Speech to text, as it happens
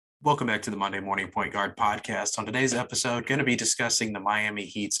Welcome back to the Monday Morning Point Guard podcast. On today's episode, going to be discussing the Miami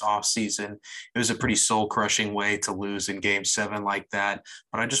Heat's offseason. It was a pretty soul-crushing way to lose in Game 7 like that,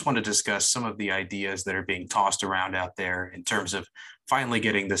 but I just want to discuss some of the ideas that are being tossed around out there in terms of finally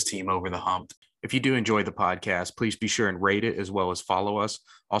getting this team over the hump. If you do enjoy the podcast, please be sure and rate it as well as follow us.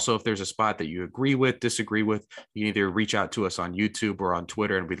 Also, if there's a spot that you agree with, disagree with, you can either reach out to us on YouTube or on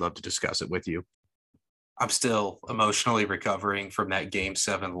Twitter, and we'd love to discuss it with you. I'm still emotionally recovering from that Game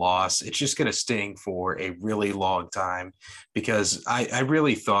 7 loss. It's just going to sting for a really long time because I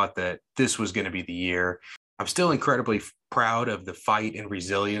really thought that this was going to be the year. I'm still incredibly proud of the fight and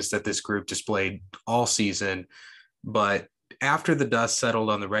resilience that this group displayed all season. But after the dust settled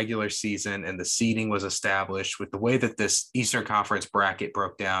on the regular season and the seeding was established with the way that this Eastern Conference bracket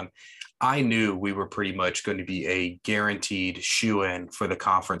broke down, I knew we were pretty much going to be a guaranteed shoe-in for the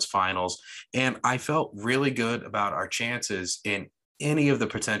conference finals. And I felt really good about our chances in any of the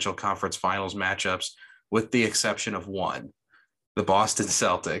potential conference finals matchups, with the exception of one, the Boston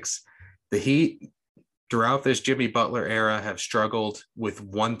Celtics. The Heat, throughout this Jimmy Butler era, have struggled with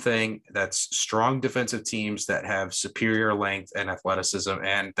one thing: that's strong defensive teams that have superior length and athleticism.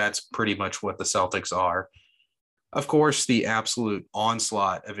 And that's pretty much what the Celtics are. Of course, the absolute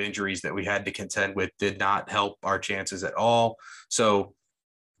onslaught of injuries that we had to contend with did not help our chances at all. So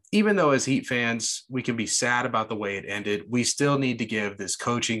even though as Heat fans, we can be sad about the way it ended, we still need to give this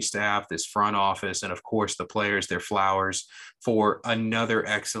coaching staff, this front office, and of course the players their flowers for another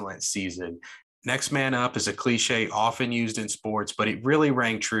excellent season. Next man up is a cliche often used in sports, but it really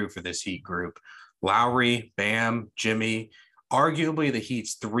rang true for this Heat group. Lowry, Bam, Jimmy, arguably the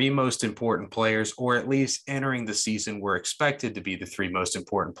Heat's three most important players, or at least entering the season were expected to be the three most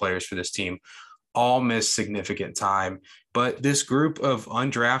important players for this team, all missed significant time. But this group of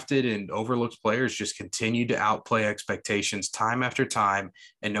undrafted and overlooked players just continued to outplay expectations time after time.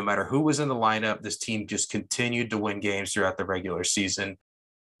 And no matter who was in the lineup, this team just continued to win games throughout the regular season.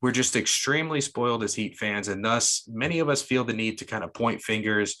 We're just extremely spoiled as Heat fans, and thus many of us feel the need to kind of point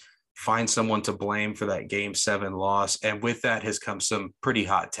fingers, find someone to blame for that Game 7 loss. And with that has come some pretty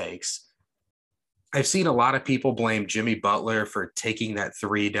hot takes. I've seen a lot of people blame Jimmy Butler for taking that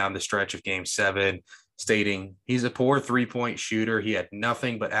three down the stretch of Game 7, stating he's a poor three-point shooter. He had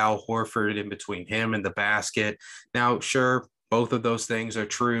nothing but Al Horford in between him and the basket. Now, sure, both of those things are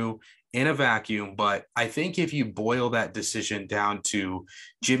true in a vacuum, but I think if you boil that decision down to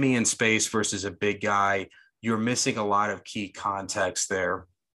Jimmy in space versus a big guy, you're missing a lot of key context there.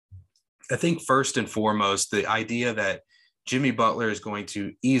 I think first and foremost, the idea that Jimmy Butler is going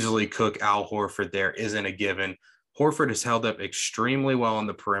to easily cook Al Horford there isn't a given. Horford has held up extremely well on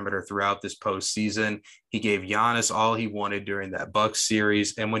the perimeter throughout this postseason. He gave Giannis all he wanted during that Bucks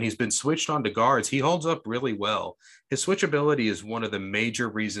series. And when he's been switched on to guards, he holds up really well. His switchability is one of the major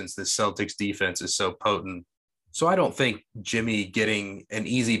reasons the Celtics defense is so potent. So I don't think Jimmy getting an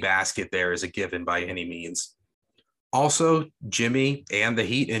easy basket there is a given by any means. Also, Jimmy and the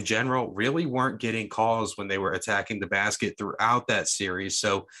Heat in general really weren't getting calls when they were attacking the basket throughout that series.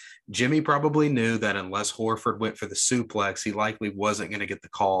 So Jimmy probably knew that unless Horford went for the suplex, he likely wasn't going to get the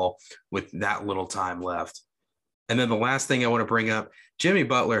call with that little time left. And then the last thing I want to bring up, Jimmy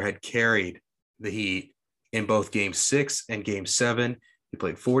Butler had carried the Heat in both Game 6 and Game 7. He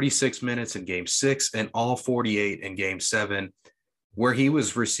played 46 minutes in Game 6 and all 48 in Game 7, where he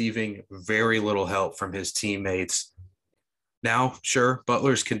was receiving very little help from his teammates. Now, sure,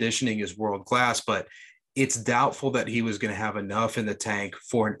 Butler's conditioning is world class, but it's doubtful that he was going to have enough in the tank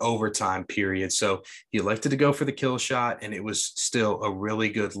for an overtime period. So he elected to go for the kill shot, and it was still a really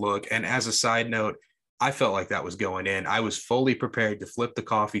good look. And as a side note, I felt like that was going in. I was fully prepared to flip the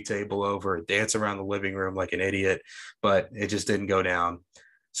coffee table over and dance around the living room like an idiot, but it just didn't go down.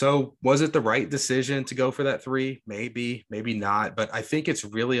 So was it the right decision to go for that three? Maybe, maybe not. But I think it's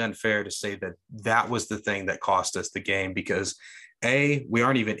really unfair to say that that was the thing that cost us the game because A, we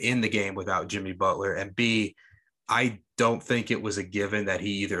aren't even in the game without Jimmy Butler. And B, I don't think it was a given that he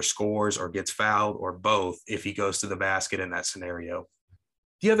either scores or gets fouled or both if he goes to the basket in that scenario.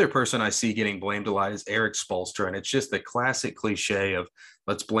 The other person I see getting blamed a lot is Erik Spoelstra. And it's just the classic cliche of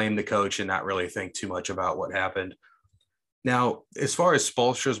let's blame the coach and not really think too much about what happened. Now, as far as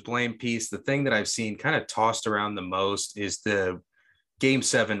Spoelstra's blame piece, the thing that I've seen kind of tossed around the most is the Game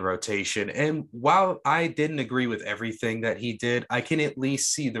 7 rotation. And while I didn't agree with everything that he did, I can at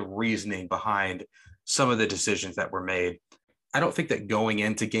least see the reasoning behind some of the decisions that were made. I don't think that going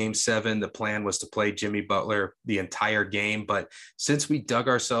into game 7, the plan was to play Jimmy Butler the entire game. But since we dug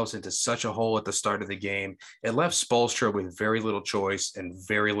ourselves into such a hole at the start of the game, it left Spoelstra with very little choice and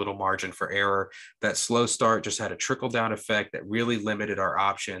very little margin for error. That slow start just had a trickle down effect that really limited our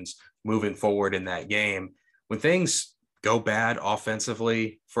options moving forward in that game. When things go bad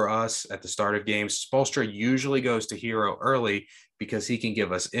offensively for us at the start of games, Spoelstra usually goes to Herro early because he can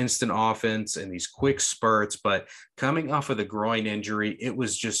give us instant offense and these quick spurts. But coming off of the groin injury, it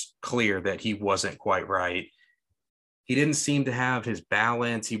was just clear that he wasn't quite right. He didn't seem to have his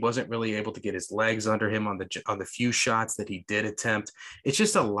balance. He wasn't really able to get his legs under him on the few shots that he did attempt. It's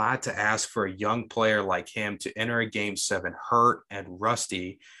just a lot to ask for a young player like him to enter a game 7 hurt and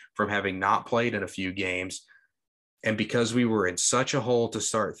rusty from having not played in a few games. And because we were in such a hole to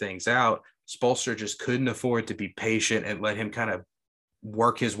start things out, Spoelstra just couldn't afford to be patient and let him kind of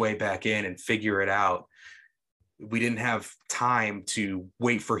work his way back in and figure it out. We didn't have time to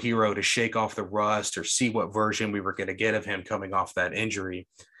wait for Herro to shake off the rust or see what version we were going to get of him coming off that injury.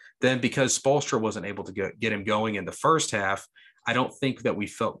 Then because Spoelstra wasn't able to get him going in the first half, I don't think that we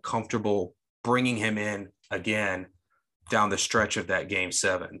felt comfortable bringing him in again down the stretch of that game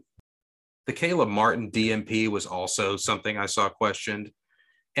 7. The Caleb Martin DNP was also something I saw questioned.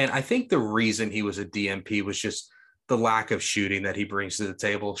 And I think the reason he was a DNP was just the lack of shooting that he brings to the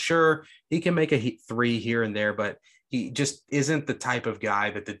table. Sure, he can make a 3 here and there, but he just isn't the type of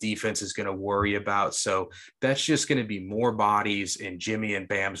guy that the defense is going to worry about. So that's just going to be more bodies in Jimmy and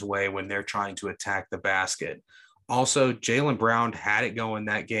Bam's way when they're trying to attack the basket. Also, Jaylen Brown had it going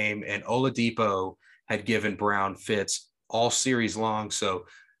that game, and Oladipo had given Brown fits all series long. So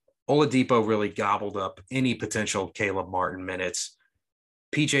Oladipo really gobbled up any potential Caleb Martin minutes.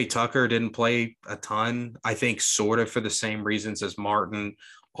 PJ Tucker didn't play a ton, I think sort of for the same reasons as Martin.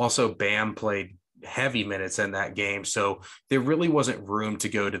 Also, Bam played heavy minutes in that game. So there really wasn't room to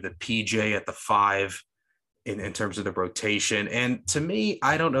go to the PJ at the 5 in terms of the rotation. And to me,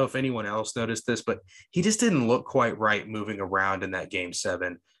 I don't know if anyone else noticed this, but he just didn't look quite right moving around in that game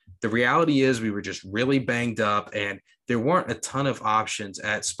 7. The reality is we were just really banged up and there weren't a ton of options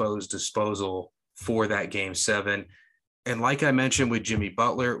at Spo's disposal for that game 7. And like I mentioned with Jimmy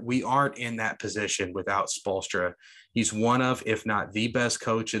Butler, we aren't in that position without Spoelstra. He's one of, if not the best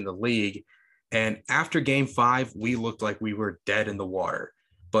coach in the league. And after game 5, we looked like we were dead in the water.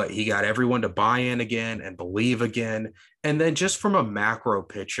 But he got everyone to buy in again and believe again. And then just from a macro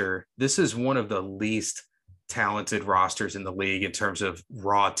picture, this is one of the least talented rosters in the league in terms of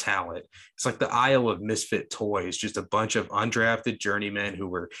raw talent. It's like the Isle of Misfit Toys, just a bunch of undrafted journeymen who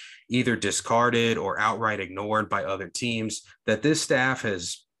were either discarded or outright ignored by other teams that this staff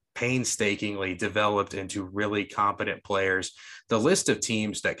has painstakingly developed into really competent players. The list of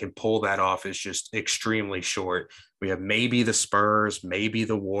teams that can pull that off is just extremely short. We have maybe the Spurs, maybe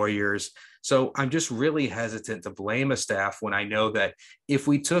the Warriors. So I'm just really hesitant to blame a staff when I know that if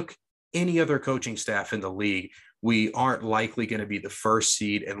we took any other coaching staff in the league, we aren't likely going to be the first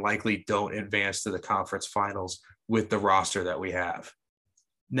seed and likely don't advance to the conference finals with the roster that we have.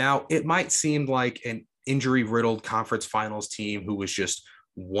 Now, it might seem like an injury-riddled conference finals team who was just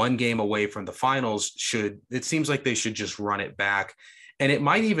one game away from the finals it seems like they should just run it back. And it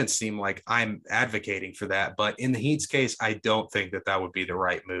might even seem like I'm advocating for that, but in the Heat's case, I don't think that would be the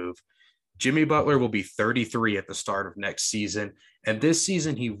right move. Jimmy Butler will be 33 at the start of next season. And this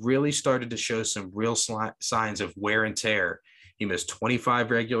season, he really started to show some real signs of wear and tear. He missed 25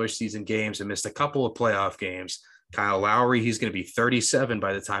 regular season games and missed a couple of playoff games. Kyle Lowry, he's going to be 37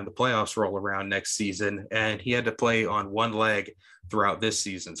 by the time the playoffs roll around next season. And he had to play on one leg throughout this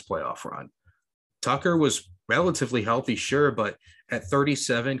season's playoff run. Tucker was relatively healthy, sure, but at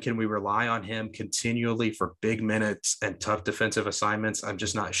 37, can we rely on him continually for big minutes and tough defensive assignments? I'm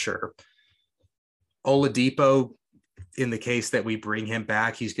just not sure. Oladipo, in the case that we bring him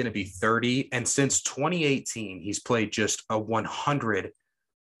back, he's going to be 30. And since 2018, he's played just 100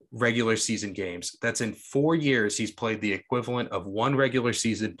 regular season games. That's in 4 years. He's played the equivalent of one regular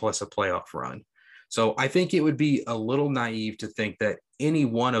season plus a playoff run. So I think it would be a little naive to think that any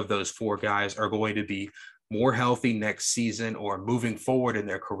one of those 4 guys are going to be more healthy next season or moving forward in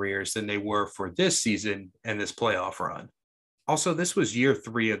their careers than they were for this season and this playoff run. Also, this was year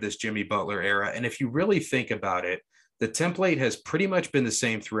 3 of this Jimmy Butler era. And if you really think about it, the template has pretty much been the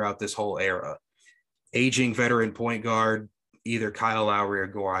same throughout this whole era. Aging veteran point guard, either Kyle Lowry or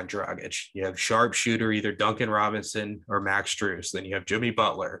Goran Dragic. You have sharpshooter, either Duncan Robinson or Max Strus. Then you have Jimmy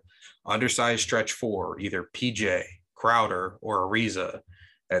Butler, undersized stretch 4, either PJ, Crowder, or Ariza.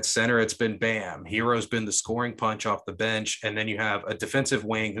 At center, it's been Bam. Hero's been the scoring punch off the bench. And then you have a defensive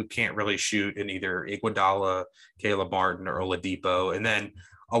wing who can't really shoot in either Iguodala, Caleb Martin, or Oladipo. And then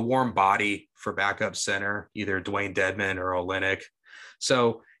a warm body for backup center, either Dwayne Dedman or Olynyk.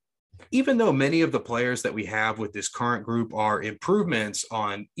 So even though many of the players that we have with this current group are improvements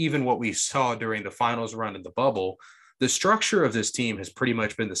on even what we saw during the finals run in the bubble, the structure of this team has pretty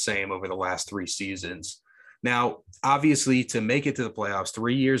much been the same over the last 3 seasons. Now, obviously, to make it to the playoffs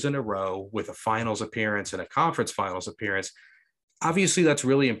 3 years in a row with a finals appearance and a conference finals appearance, obviously that's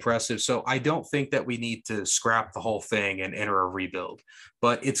really impressive. So I don't think that we need to scrap the whole thing and enter a rebuild.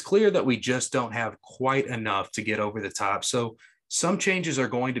 But it's clear that we just don't have quite enough to get over the top. So some changes are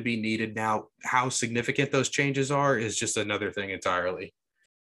going to be needed. Now, how significant those changes are is just another thing entirely.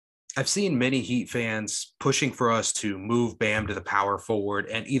 I've seen many Heat fans pushing for us to move Bam to the power forward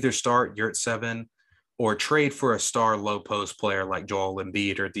and either start Yurtseven or trade for a star low post player like Joel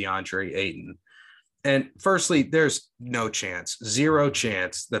Embiid or DeAndre Ayton. And firstly, there's no chance, zero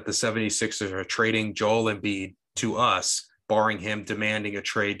chance that the 76ers are trading Joel Embiid to us, barring him demanding a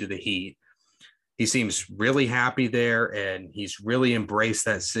trade to the Heat. He seems really happy there and he's really embraced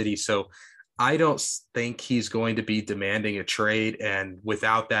that city. So I don't think he's going to be demanding a trade. And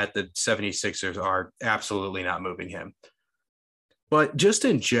without that, the 76ers are absolutely not moving him. But just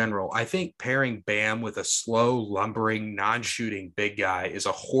in general, I think pairing Bam with a slow, lumbering, non-shooting big guy is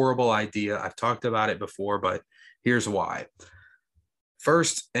a horrible idea. I've talked about it before, but here's why.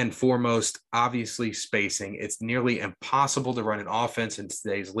 First and foremost, obviously spacing. It's nearly impossible to run an offense in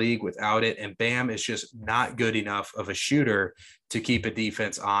today's league without it. And Bam is just not good enough of a shooter to keep a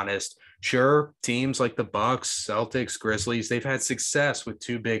defense honest. Sure, teams like the Bucks, Celtics, Grizzlies, they've had success with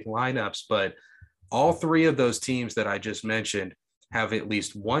 2 big lineups, but all 3 of those teams that I just mentioned have at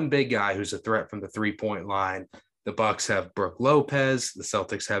least one big guy who's a threat from the 3-point line. The Bucks have Brook Lopez, the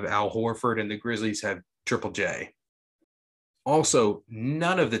Celtics have Al Horford, and the Grizzlies have Triple J. Also,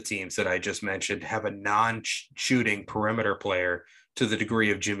 none of the teams that I just mentioned have a non-shooting perimeter player to the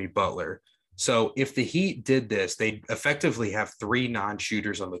degree of Jimmy Butler. So if the Heat did this, they'd effectively have 3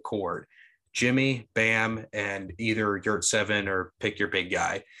 non-shooters on the court: Jimmy, Bam, and either Yurtseven or pick your big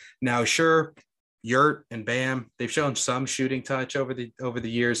guy. Now, sure, Yurt and Bam, they've shown some shooting touch over the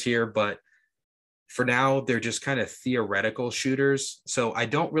years here, but for now, they're just kind of theoretical shooters. So I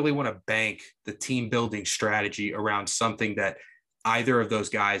don't really want to bank the team building strategy around something that either of those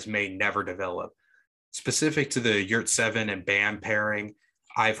guys may never develop. Specific to the Yurtseven and Bam pairing,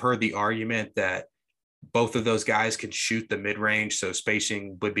 I've heard the argument that both of those guys can shoot the mid-range, so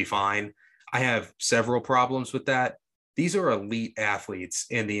spacing would be fine. I have several problems with that. These are elite athletes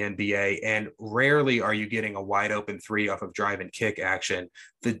in the NBA, and rarely are you getting a wide open 3 off of drive and kick action.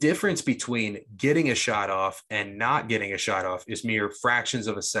 The difference between getting a shot off and not getting a shot off is mere fractions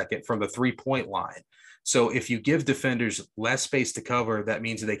of a second from the 3-point line. So if you give defenders less space to cover, that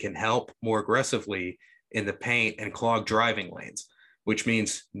means they can help more aggressively in the paint and clog driving lanes, which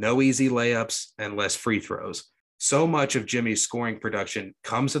means no easy layups and less free throws. So much of Jimmy's scoring production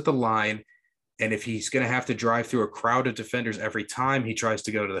comes at the line. And if he's going to have to drive through a crowd of defenders every time he tries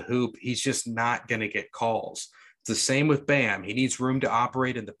to go to the hoop, he's just not going to get calls. It's the same with Bam. He needs room to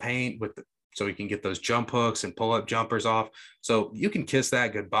operate in the paint so he can get those jump hooks and pull up jumpers off. So you can kiss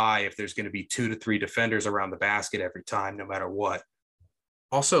that goodbye if there's going to be 2 to 3 defenders around the basket every time, no matter what.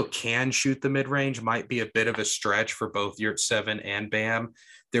 Also, can shoot the mid-range might be a bit of a stretch for both Yurtseven and Bam.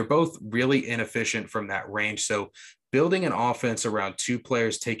 They're both really inefficient from that range. So building an offense around 2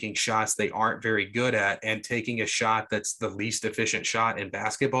 players taking shots they aren't very good at and taking a shot that's the least efficient shot in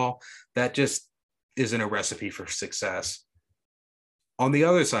basketball, that just isn't a recipe for success. On the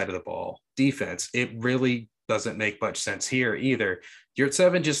other side of the ball, defense, it really doesn't make much sense here either.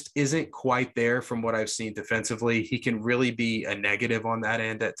 Yurtseven just isn't quite there from what I've seen defensively. He can really be a negative on that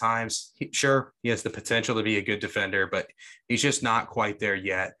end at times. Sure, he has the potential to be a good defender, but he's just not quite there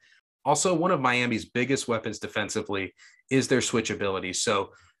yet. Also, one of Miami's biggest weapons defensively is their switchability.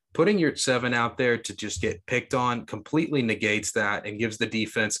 So putting Yurtseven out there to just get picked on completely negates that and gives the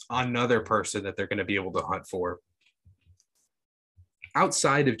defense another person that they're going to be able to hunt for.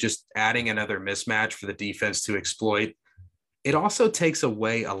 Outside of just adding another mismatch for the defense to exploit, it also takes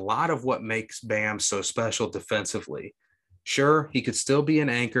away a lot of what makes Bam so special defensively. Sure, he could still be an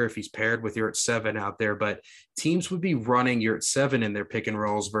anchor if he's paired with Yurtseven out there, but teams would be running Yurtseven in their pick and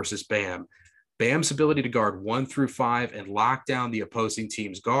rolls versus Bam. Bam's ability to guard 1 through 5 and lock down the opposing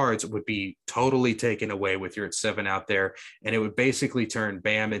team's guards would be totally taken away with Yurtseven out there, and it would basically turn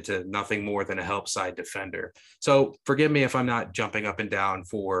Bam into nothing more than a help side defender. So forgive me if I'm not jumping up and down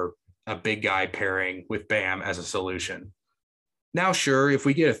for a big guy pairing with Bam as a solution. Now, sure, if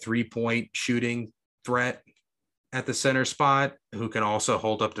we get a 3-point shooting threat at the center spot who can also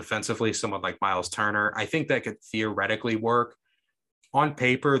hold up defensively, someone like Miles Turner, I think that could theoretically work. On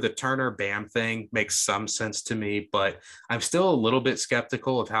paper, the Turner Bam thing makes some sense to me, but I'm still a little bit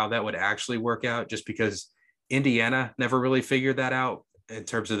skeptical of how that would actually work out just because Indiana never really figured that out in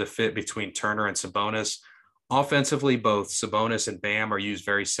terms of the fit between Turner and Sabonis. Offensively, both Sabonis and Bam are used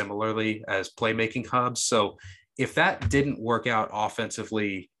very similarly as playmaking hubs. So if that didn't work out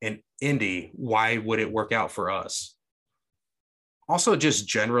offensively in Indy, why would it work out for us? Also, just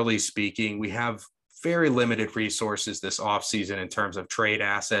generally speaking, we have very limited resources this offseason in terms of trade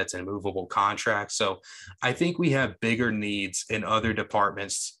assets and movable contracts. So I think we have bigger needs in other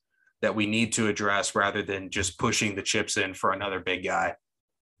departments that we need to address rather than just pushing the chips in for another big guy.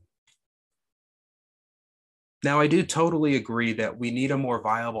 Now, I do totally agree that we need a more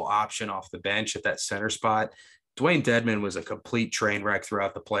viable option off the bench at that center spot. Dwayne Dedman was a complete train wreck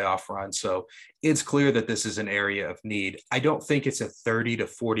throughout the playoff run, so it's clear that this is an area of need. I don't think it's a 30 to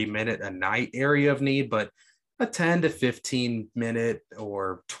 40 minute a night area of need, but a 10 to 15 minute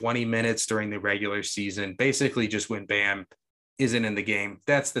or 20 minutes during the regular season, basically just when Bam isn't in the game.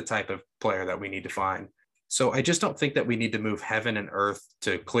 That's the type of player that we need to find. So I just don't think that we need to move heaven and earth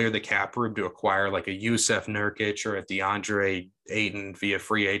to clear the cap room to acquire like a Yusef Nurkic or a DeAndre Ayton via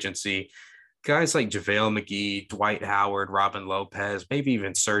free agency. Guys like JaVale McGee, Dwight Howard, Robin Lopez, maybe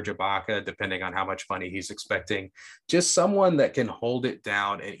even Serge Ibaka, depending on how much money he's expecting. Just someone that can hold it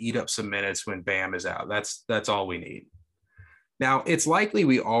down and eat up some minutes when Bam is out. That's all we need. Now, it's likely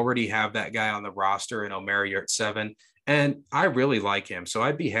we already have that guy on the roster in Omer Yurtseven, and I really like him. So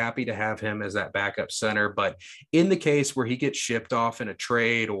I'd be happy to have him as that backup center. But in the case where he gets shipped off in a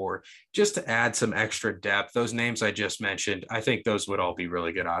trade or just to add some extra depth, those names I just mentioned, I think those would all be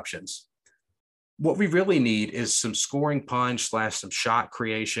really good options. What we really need is some scoring punch / some shot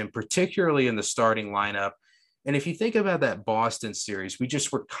creation, particularly in the starting lineup. And if you think about that Boston series, we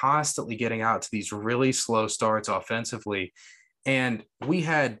just were constantly getting out to these really slow starts offensively. And we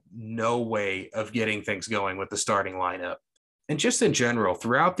had no way of getting things going with the starting lineup. And just in general,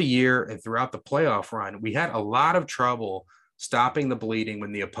 throughout the year and throughout the playoff run, we had a lot of trouble stopping the bleeding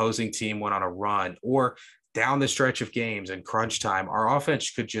when the opposing team went on a run or down the stretch of games and crunch time. Our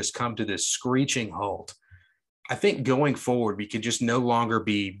offense could just come to this screeching halt. I think going forward, we could just no longer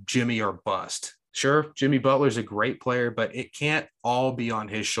be Jimmy or bust. Sure, Jimmy Butler's a great player, but it can't all be on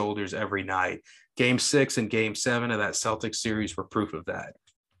his shoulders every night. Game 6 and Game 7 of that Celtics series were proof of that.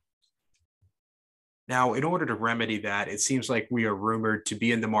 Now, in order to remedy that, it seems like we are rumored to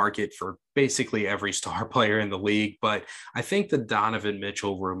be in the market for basically every star player in the league, but I think the Donovan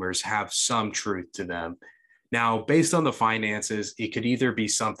Mitchell rumors have some truth to them. Now, based on the finances, it could either be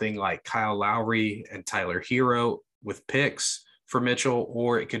something like Kyle Lowry and Tyler Hero with picks for Mitchell,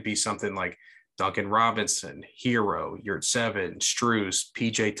 or it could be something like Duncan Robinson, Hero, Yurtseven, Strus,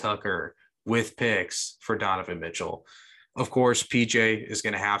 PJ Tucker with picks for Donovan Mitchell. Of course, PJ is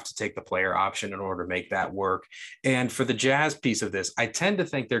going to have to take the player option in order to make that work. And for the Jazz piece of this, I tend to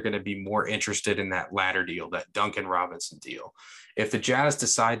think they're going to be more interested in that latter deal, that Duncan Robinson deal. If the Jazz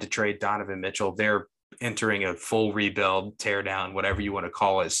decide to trade Donovan Mitchell, they're entering a full rebuild, tear down, whatever you want to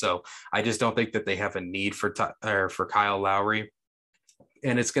call it. So I just don't think that they have a need for Kyle Lowry.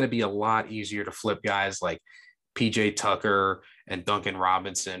 And it's going to be a lot easier to flip guys like PJ Tucker and Duncan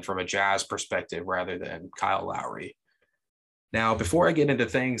Robinson from a Jazz perspective rather than Kyle Lowry. Now, before I get into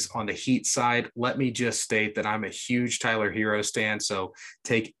things on the Heat side, let me just state that I'm a huge Tyler Hero stan, so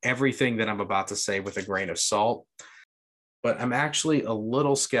take everything that I'm about to say with a grain of salt. But I'm actually a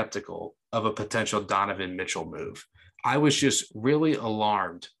little skeptical of a potential Donovan Mitchell move. I was just really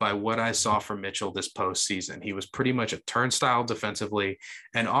alarmed by what I saw from Mitchell this postseason. He was pretty much a turnstile defensively,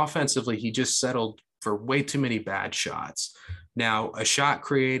 and offensively, he just settled for way too many bad shots. Now, a shot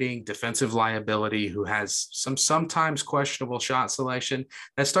creating defensive liability who has some sometimes questionable shot selection,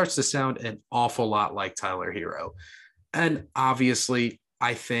 that starts to sound an awful lot like Tyler Hero. And obviously,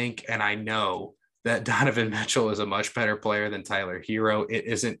 I think and I know that Donovan Mitchell is a much better player than Tyler Hero. It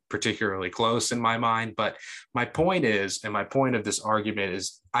isn't particularly close in my mind, but my point is, and my point of this argument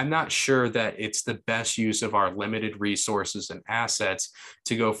is, I'm not sure that it's the best use of our limited resources and assets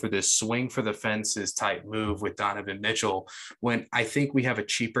to go for this swing for the fences type move with Donovan Mitchell, when I think we have a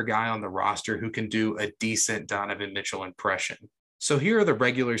cheaper guy on the roster who can do a decent Donovan Mitchell impression. So here are the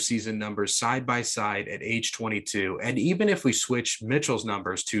regular season numbers side by side at age 22. And even if we switch Mitchell's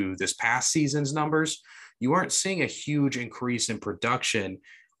numbers to this past season's numbers, you aren't seeing a huge increase in production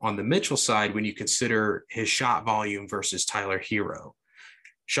on the Mitchell side when you consider his shot volume versus Tyler Hero.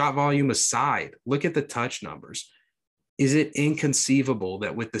 Shot volume aside, look at the touch numbers. Is it inconceivable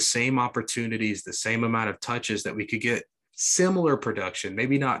that with the same opportunities, the same amount of touches, that we could get similar production,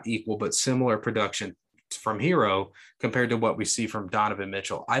 maybe not equal, but similar production from Hero compared to what we see from Donovan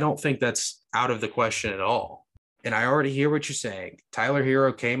Mitchell? I don't think that's out of the question at all. And I already hear what you're saying. Tyler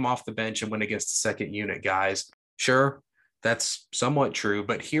Hero came off the bench and went against the second unit guys. Sure, that's somewhat true,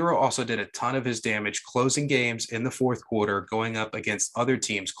 but Hero also did a ton of his damage closing games in the fourth quarter, going up against other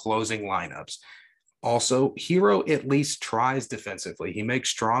teams' closing lineups. Also, Hero at least tries defensively. He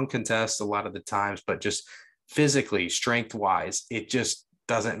makes strong contests a lot of the times, but just physically, strength wise, it just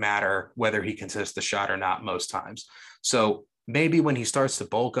doesn't matter whether he contests the shot or not most times. So maybe when he starts to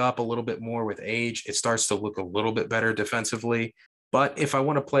bulk up a little bit more with age, it starts to look a little bit better defensively. But if I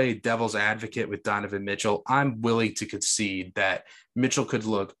want to play devil's advocate with Donovan Mitchell, I'm willing to concede that Mitchell could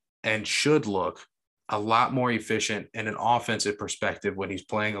look and should look a lot more efficient in an offensive perspective when he's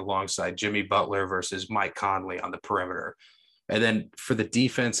playing alongside Jimmy Butler versus Mike Conley on the perimeter. And then for the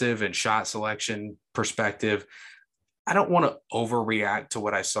defensive and shot selection perspective, I don't want to overreact to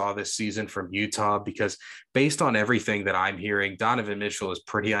what I saw this season from Utah, because based on everything that I'm hearing, Donovan Mitchell is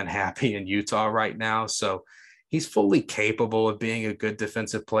pretty unhappy in Utah right now. So he's fully capable of being a good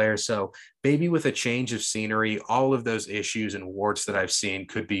defensive player. So maybe with a change of scenery, all of those issues and warts that I've seen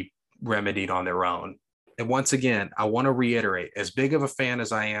could be remedied on their own. And once again, I want to reiterate, as big of a fan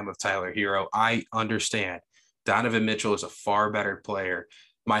as I am of Tyler Hero, I understand Donovan Mitchell is a far better player.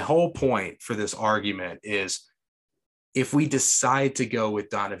 My whole point for this argument is, if we decide to go with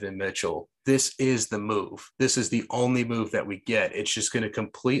Donovan Mitchell, this is the move. This is the only move that we get. It's just going to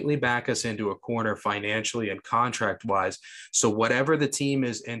completely back us into a corner financially and contract wise. So whatever the team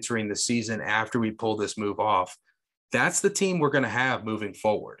is entering the season after we pull this move off, that's the team we're going to have moving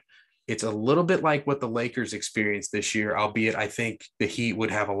forward. It's a little bit like what the Lakers experienced this year, albeit I think the Heat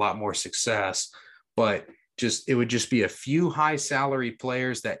would have a lot more success, but it would just be a few high salary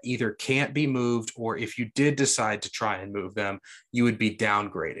players that either can't be moved, or if you did decide to try and move them, you would be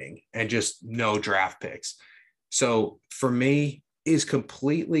downgrading and just no draft picks. So for me, is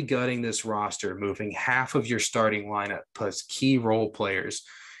completely gutting this roster, moving half of your starting lineup plus key role players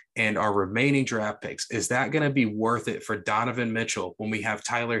and our remaining draft picks, is that going to be worth it for Donovan Mitchell when we have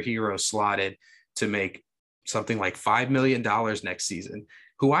Tyler Hero slotted to make something like $5 million next season,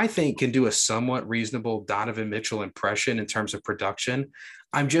 who I think can do a somewhat reasonable Donovan Mitchell impression in terms of production?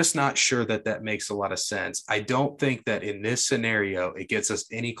 I'm just not sure that that makes a lot of sense. I don't think that in this scenario, it gets us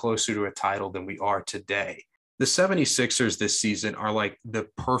any closer to a title than we are today. The 76ers this season are like the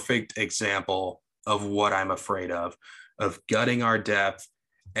perfect example of what I'm afraid of gutting our depth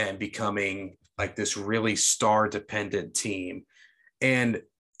and becoming like this really star dependent team. And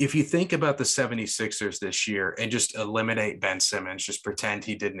if you think about the 76ers this year and just eliminate Ben Simmons, just pretend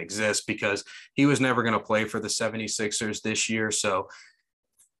he didn't exist, because he was never going to play for the 76ers this year. So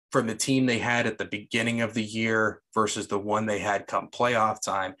from the team they had at the beginning of the year versus the one they had come playoff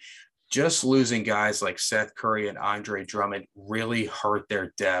time, just losing guys like Seth Curry and Andre Drummond really hurt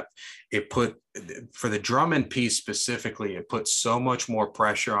their depth. It put, for the Drummond piece specifically, it put so much more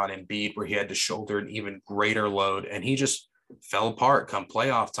pressure on Embiid, where he had to shoulder an even greater load, and he just fell apart come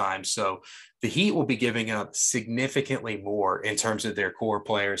playoff time. So the Heat will be giving up significantly more in terms of their core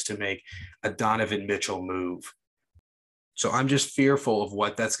players to make a Donovan Mitchell move. So I'm just fearful of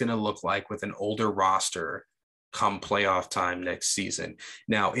what that's going to look like with an older roster come playoff time next season.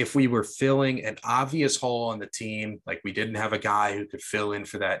 Now, if we were filling an obvious hole on the team, like we didn't have a guy who could fill in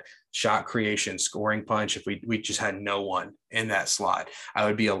for that shot creation scoring punch, if we just had no one in that slot, I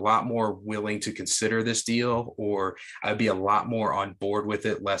would be a lot more willing to consider this deal, or I'd be a lot more on board with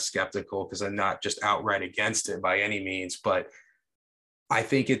it, less skeptical, because I'm not just outright against it by any means. But I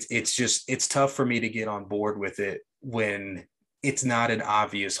think it's tough for me to get on board with it when it's not an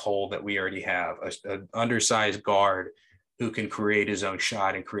obvious hole that we already have, an undersized guard who can create his own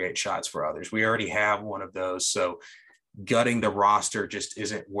shot and create shots for others. We already have one of those. So gutting the roster just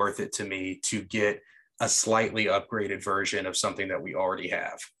isn't worth it to me to get a slightly upgraded version of something that we already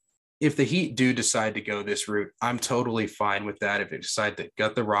have. If the Heat do decide to go this route, I'm totally fine with that. If they decide to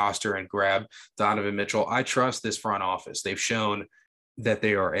gut the roster and grab Donovan Mitchell, I trust this front office. They've shown that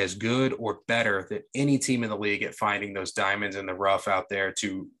they are as good or better than any team in the league at finding those diamonds in the rough out there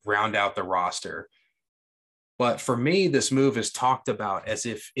to round out the roster. But for me, this move is talked about as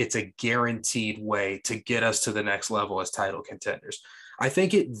if it's a guaranteed way to get us to the next level as title contenders. I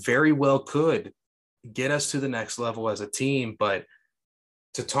think it very well could get us to the next level as a team, but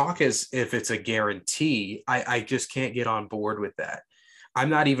to talk as if it's a guarantee, I just can't get on board with that. I'm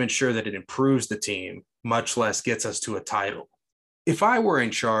not even sure that it improves the team, much less gets us to a title. If I were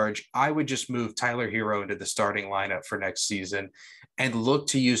in charge, I would just move Tyler Hero into the starting lineup for next season and look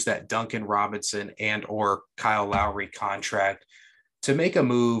to use that Duncan Robinson and or Kyle Lowry contract to make a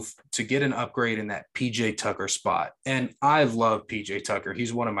move to get an upgrade in that PJ Tucker spot. And I love PJ Tucker.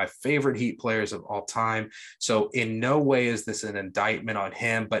 He's one of my favorite Heat players of all time. So in no way is this an indictment on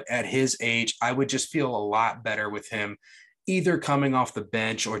him, but at his age, I would just feel a lot better with him either coming off the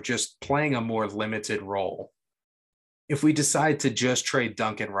bench or just playing a more limited role. If we decide to just trade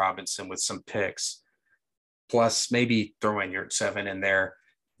Duncan Robinson with some picks, plus maybe throw in your 7 in there,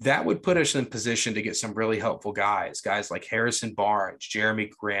 that would put us in position to get some really helpful guys like Harrison Barnes,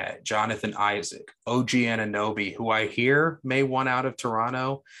 Jeremy Grant, Jonathan Isaac, OG Anunoby, who I hear may want out of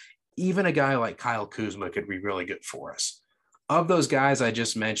Toronto. Even a guy like Kyle Kuzma could be really good for us. Of those guys I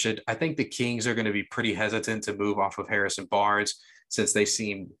just mentioned, I think the Kings are going to be pretty hesitant to move off of Harrison Barnes since they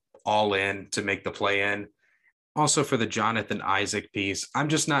seem all in to make the play in. Also, for the Jonathan Isaac piece, I'm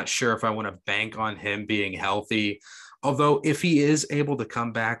just not sure if I want to bank on him being healthy. Although, if he is able to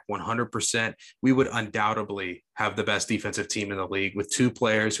come back 100%, we would undoubtedly have the best defensive team in the league with 2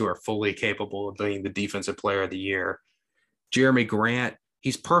 players who are fully capable of being the defensive player of the year. Jeremy Grant,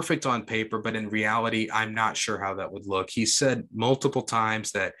 he's perfect on paper, but in reality, I'm not sure how that would look. He said multiple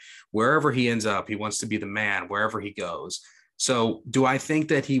times that wherever he ends up, he wants to be the man wherever he goes. So, do I think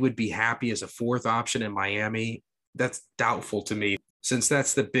that he would be happy as a 4th option in Miami? That's doubtful to me, since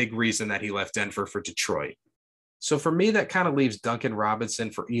that's the big reason that he left Denver for Detroit. So for me, that kind of leaves Duncan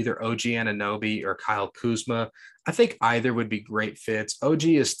Robinson for either OG Anunoby or Kyle Kuzma. I think either would be great fits. OG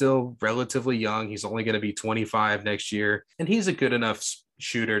is still relatively young. He's only going to be 25 next year, and he's a good enough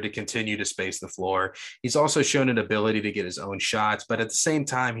shooter to continue to space the floor. He's also shown an ability to get his own shots, but at the same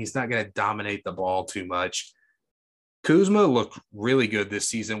time, he's not going to dominate the ball too much. Kuzma looked really good this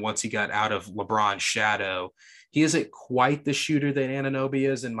season once he got out of LeBron's shadow. He isn't quite the shooter that Anunoby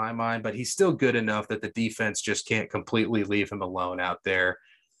is in my mind, but he's still good enough that the defense just can't completely leave him alone out there.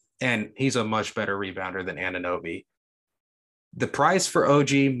 And he's a much better rebounder than Anunoby. The price for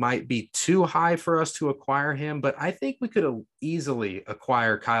OG might be too high for us to acquire him, but I think we could easily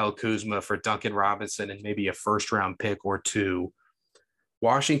acquire Kyle Kuzma for Duncan Robinson and maybe a first round pick or 2.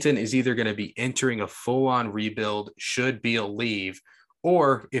 Washington is either going to be entering a full-on rebuild should Beal leave,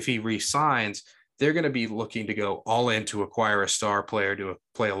 or if he resigns, they're going to be looking to go all in to acquire a star player to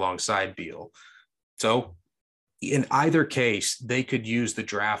play alongside Beal. So in either case, they could use the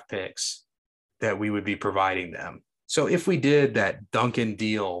draft picks that we would be providing them. So if we did that Duncan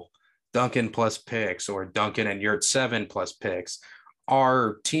deal, Duncan plus picks, or Duncan and Yurt 7 plus picks,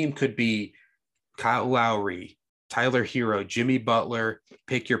 our team could be Kyle Lowry, Tyler Hero, Jimmy Butler,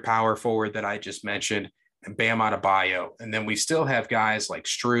 pick your power forward that I just mentioned, and Bam Adebayo. And then we still have guys like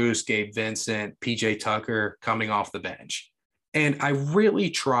Strus, Gabe Vincent, PJ Tucker coming off the bench. And I really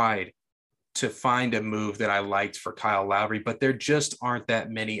tried to find a move that I liked for Kyle Lowry, but there just aren't that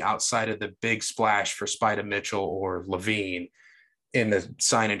many outside of the big splash for Spida Mitchell or Levine in the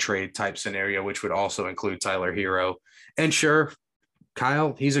sign and trade type scenario, which would also include Tyler Hero. And sure,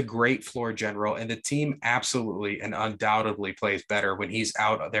 Kyle, he's a great floor general, and the team absolutely and undoubtedly plays better when he's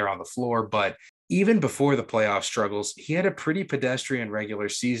out there on the floor. But even before the playoff struggles, he had a pretty pedestrian regular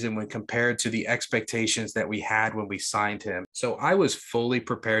season when compared to the expectations that we had when we signed him. So I was fully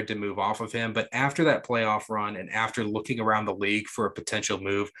prepared to move off of him. But after that playoff run and after looking around the league for a potential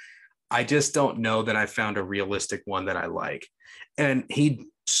move, I just don't know that I found a realistic one that I like. And he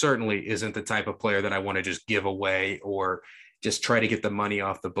certainly isn't the type of player that I want to just give away or just try to get the money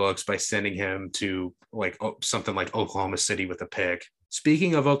off the books by sending him to something like Oklahoma City with a pick.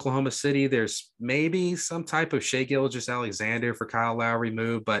 Speaking of Oklahoma City, there's maybe some type of Shai Gilgeous-Alexander for Kyle Lowry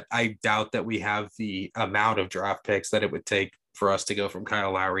move, but I doubt that we have the amount of draft picks that it would take for us to go from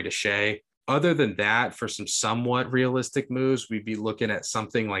Kyle Lowry to Shai. Other than that, for some somewhat realistic moves, we'd be looking at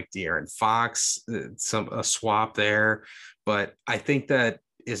something like De'Aaron Fox, a swap there. But I think that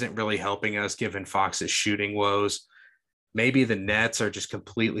isn't really helping us given Fox's shooting woes. Maybe the Nets are just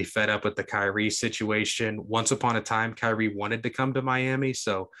completely fed up with the Kyrie situation. Once upon a time, Kyrie wanted to come to Miami,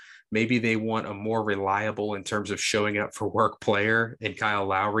 so maybe they want a more reliable in terms of showing up for work player in Kyle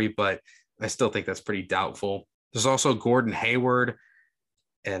Lowry, but I still think that's pretty doubtful. There's also Gordon Hayward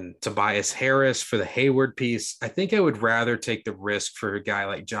and Tobias Harris for the Hayward piece. I think I would rather take the risk for a guy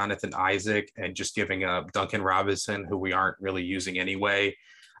like Jonathan Isaac and just giving up Duncan Robinson, who we aren't really using anyway,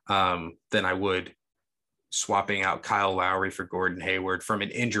 than I would swapping out Kyle Lowry for Gordon Hayward from an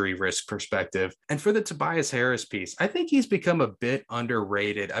injury risk perspective. And for the Tobias Harris piece, I think he's become a bit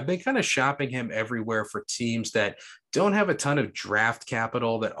underrated. I've been kind of shopping him everywhere for teams that don't have a ton of draft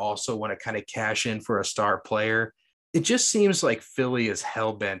capital that also want to kind of cash in for a star player. It just seems like Philly is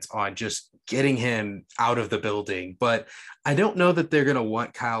hell-bent on just getting him out of the building. But I don't know that they're going to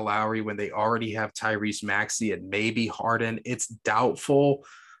want Kyle Lowry when they already have Tyrese Maxey and maybe Harden. It's doubtful.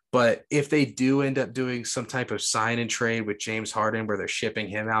 But if they do end up doing some type of sign and trade with James Harden where they're shipping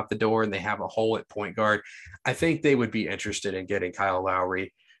him out the door and they have a hole at point guard, I think they would be interested in getting Kyle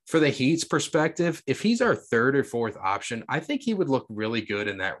Lowry. For the Heat's perspective, if he's our third or fourth option, I think he would look really good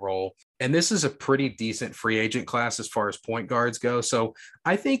in that role. And this is a pretty decent free agent class as far as point guards go. So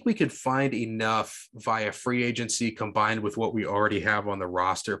I think we could find enough via free agency combined with what we already have on the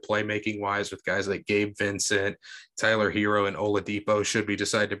roster, playmaking wise, with guys like Gabe Vincent, Tyler Hero, and Oladipo, should we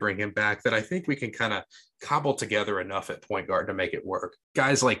decide to bring him back, that I think we can kind of cobble together enough at point guard to make it work.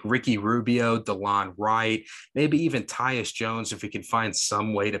 Guys like Ricky Rubio, DeLon Wright, maybe even Tyus Jones, if we can find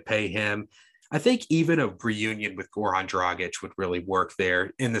some way to pay him. I think even a reunion with Goran Dragic would really work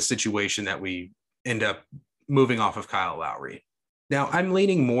there in the situation that we end up moving off of Kyle Lowry. Now, I'm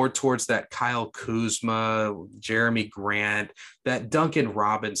leaning more towards that Kyle Kuzma, Jeremy Grant, that Duncan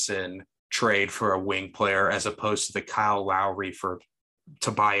Robinson trade for a wing player as opposed to the Kyle Lowry for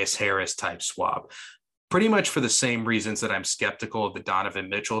Tobias Harris type swap. Pretty much for the same reasons that I'm skeptical of the Donovan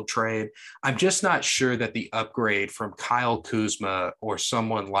Mitchell trade. I'm just not sure that the upgrade from Kyle Kuzma or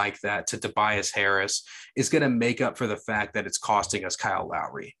someone like that to Tobias Harris is going to make up for the fact that it's costing us Kyle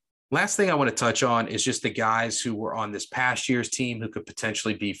Lowry. Last thing I want to touch on is just the guys who were on this past year's team who could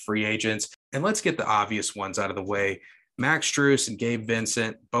potentially be free agents. And let's get the obvious ones out of the way. Max Strus and Gabe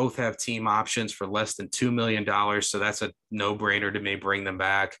Vincent both have team options for less than $2 million. So that's a no-brainer to me, bring them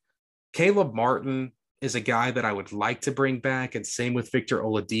back. Caleb Martin is a guy that I would like to bring back, and same with Victor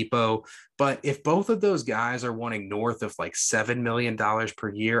Oladipo. But if both of those guys are wanting north of like $7 million per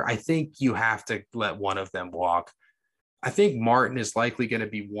year, I think you have to let one of them walk. I think Martin is likely going to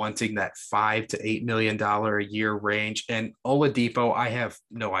be wanting that $5 to $8 million a year range. And Oladipo, I have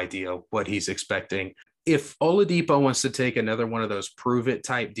no idea what he's expecting. If Oladipo wants to take another one of those prove it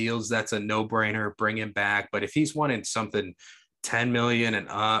type deals, that's a no-brainer, bring him back. But if he's wanting something 10 million and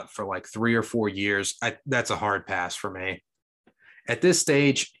up for like 3 or 4 years, that's a hard pass for me. At this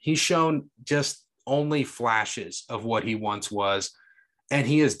stage, he's shown just only flashes of what he once was, and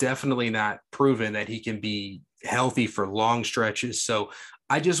he has definitely not proven that he can be healthy for long stretches. So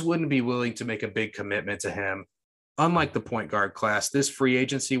I just wouldn't be willing to make a big commitment to him. Unlike the point guard class, this free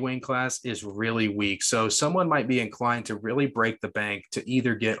agency wing class is really weak. So someone might be inclined to really break the bank to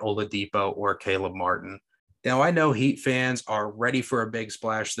either get Oladipo or Caleb Martin. Now, I know Heat fans are ready for a big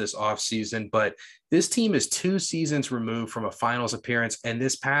splash this offseason, but this team is 2 seasons removed from a finals appearance. And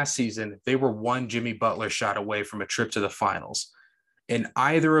this past season, they were one Jimmy Butler shot away from a trip to the finals. In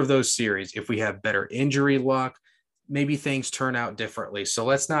either of those series, if we have better injury luck, maybe things turn out differently. So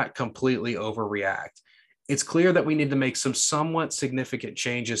let's not completely overreact. It's clear that we need to make some somewhat significant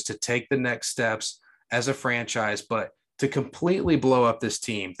changes to take the next steps as a franchise, but to completely blow up this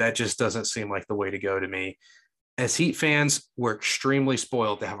team, that just doesn't seem like the way to go to me. As Heat fans, we're extremely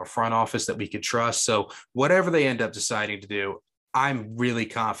spoiled to have a front office that we can trust. So whatever they end up deciding to do, I'm really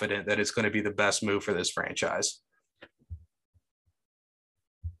confident that it's going to be the best move for this franchise.